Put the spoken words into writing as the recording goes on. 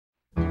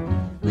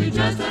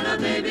just had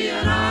a baby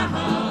at our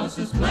house,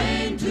 it's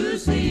plain to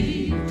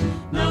see.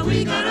 Now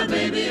we got a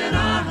baby at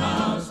our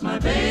house, my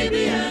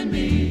baby and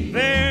me.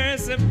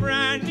 There's a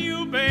brand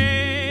new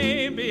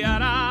baby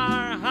at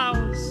our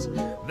house,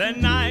 the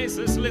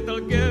nicest little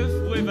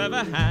gift we've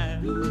ever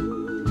had.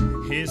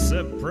 He's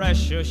a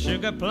precious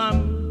sugar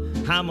plum,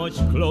 how much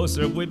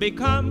closer we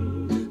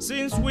become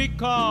since we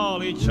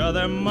call each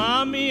other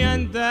mommy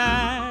and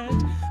dad.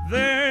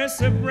 There's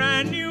a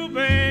brand new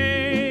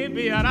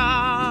baby at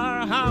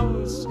our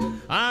house,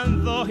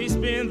 and though he's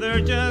been there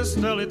just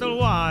a little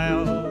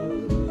while,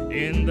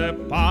 in the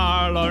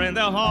parlor, in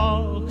the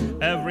hall,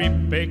 every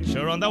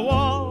picture on the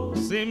wall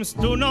seems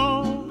to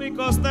know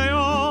because they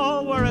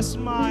all wear a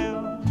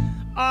smile.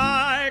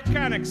 I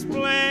can't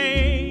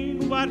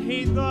explain what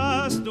he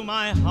does to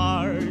my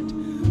heart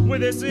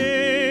with his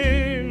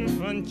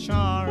infant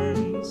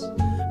charms.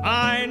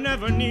 I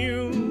never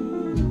knew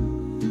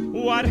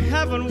what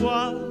heaven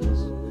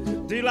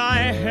was till I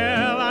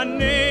held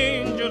an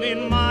angel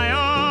in my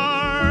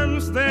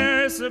arms.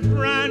 There's a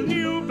brand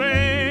new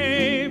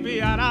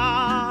baby at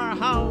our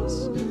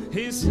house.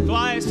 He's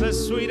twice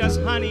as sweet as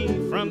honey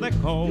from the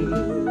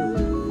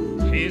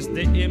comb. He's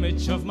the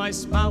image of my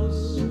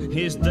spouse.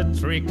 He's the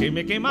tricky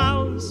Mickey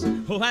Mouse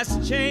who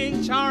has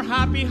changed our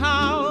happy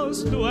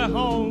house to a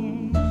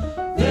home.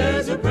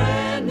 There's a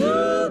brand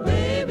new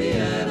baby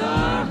at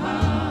our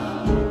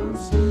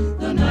house,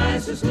 the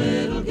nicest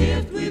little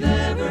gift we've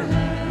ever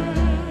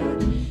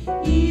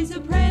had. He's a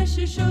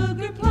precious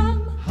sugar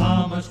plum.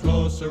 How much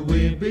closer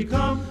we've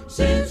become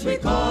since we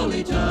call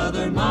each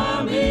other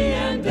mommy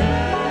and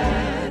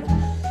dad.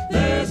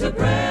 There's a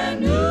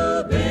brand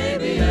new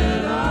baby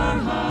at our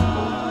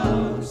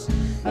house,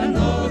 and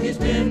though he's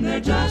been there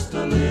just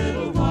a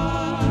little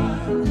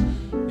while,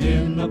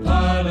 in the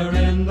parlor,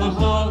 in the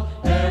hall,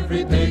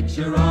 every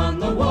picture on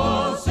the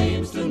wall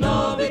seems to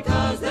know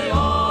because they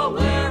all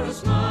wear a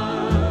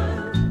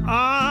smile.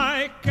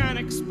 I can't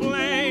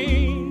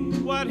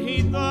explain what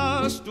he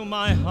does to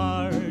my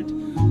heart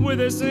with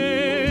his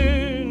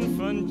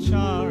infant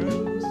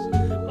charms.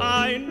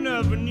 I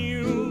never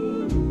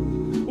knew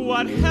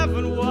what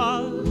heaven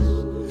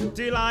was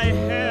till I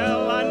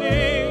held an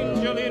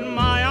angel in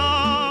my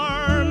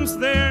arms.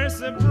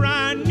 There's a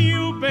brand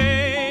new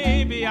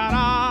baby at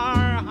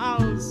our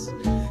house.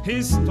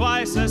 He's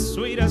twice as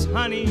sweet as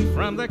honey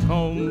from the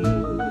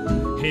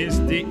comb. He's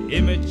the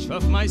image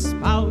of my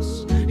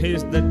spouse.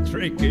 He's the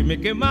tricky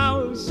Mickey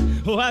Mouse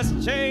who has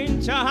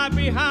changed a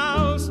happy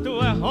house to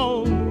a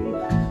home.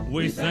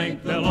 We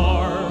thank the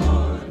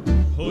Lord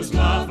whose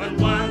love and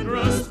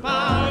wondrous